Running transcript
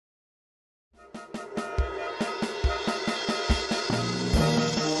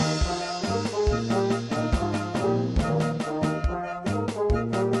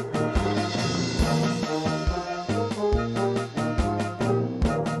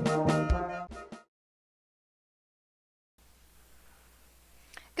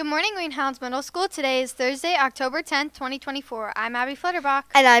Good morning, Greenhounds Middle School. Today is Thursday, October 10th, 2024. I'm Abby Flutterbach.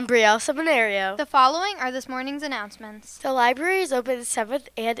 And I'm Brielle Seminario. The following are this morning's announcements. The library is open 7th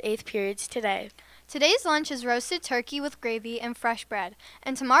and 8th periods today. Today's lunch is roasted turkey with gravy and fresh bread,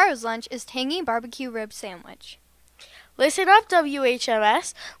 and tomorrow's lunch is tangy barbecue rib sandwich. Listen up,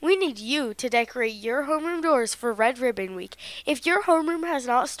 WHMS. We need you to decorate your homeroom doors for Red Ribbon Week. If your homeroom has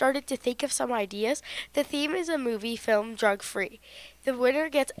not started to think of some ideas, the theme is a movie, film, drug-free. The winner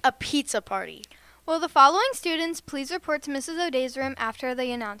gets a pizza party. Will the following students please report to Mrs. O'Day's room after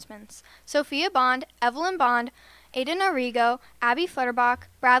the announcements? Sophia Bond, Evelyn Bond, Aiden Arrigo, Abby Flutterbach,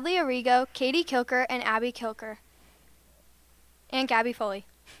 Bradley Arrigo, Katie Kilker, and Abby Kilker. And Gabby Foley.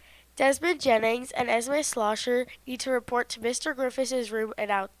 Desmond Jennings and Esme Slosher need to report to Mr. Griffiths' room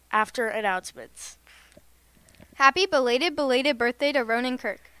after announcements. Happy belated birthday to Ronan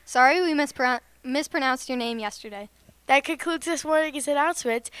Kirk. Sorry we mispronounced your name yesterday. That concludes this morning's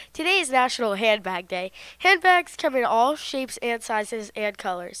announcements. Today is National Handbag Day. Handbags come in all shapes and sizes and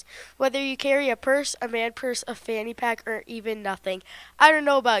colors. Whether you carry a purse, a man purse, a fanny pack, or even nothing. I don't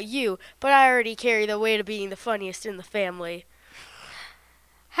know about you, but I already carry the weight of being the funniest in the family.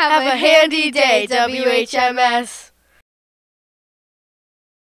 Have a handy day, WHMS.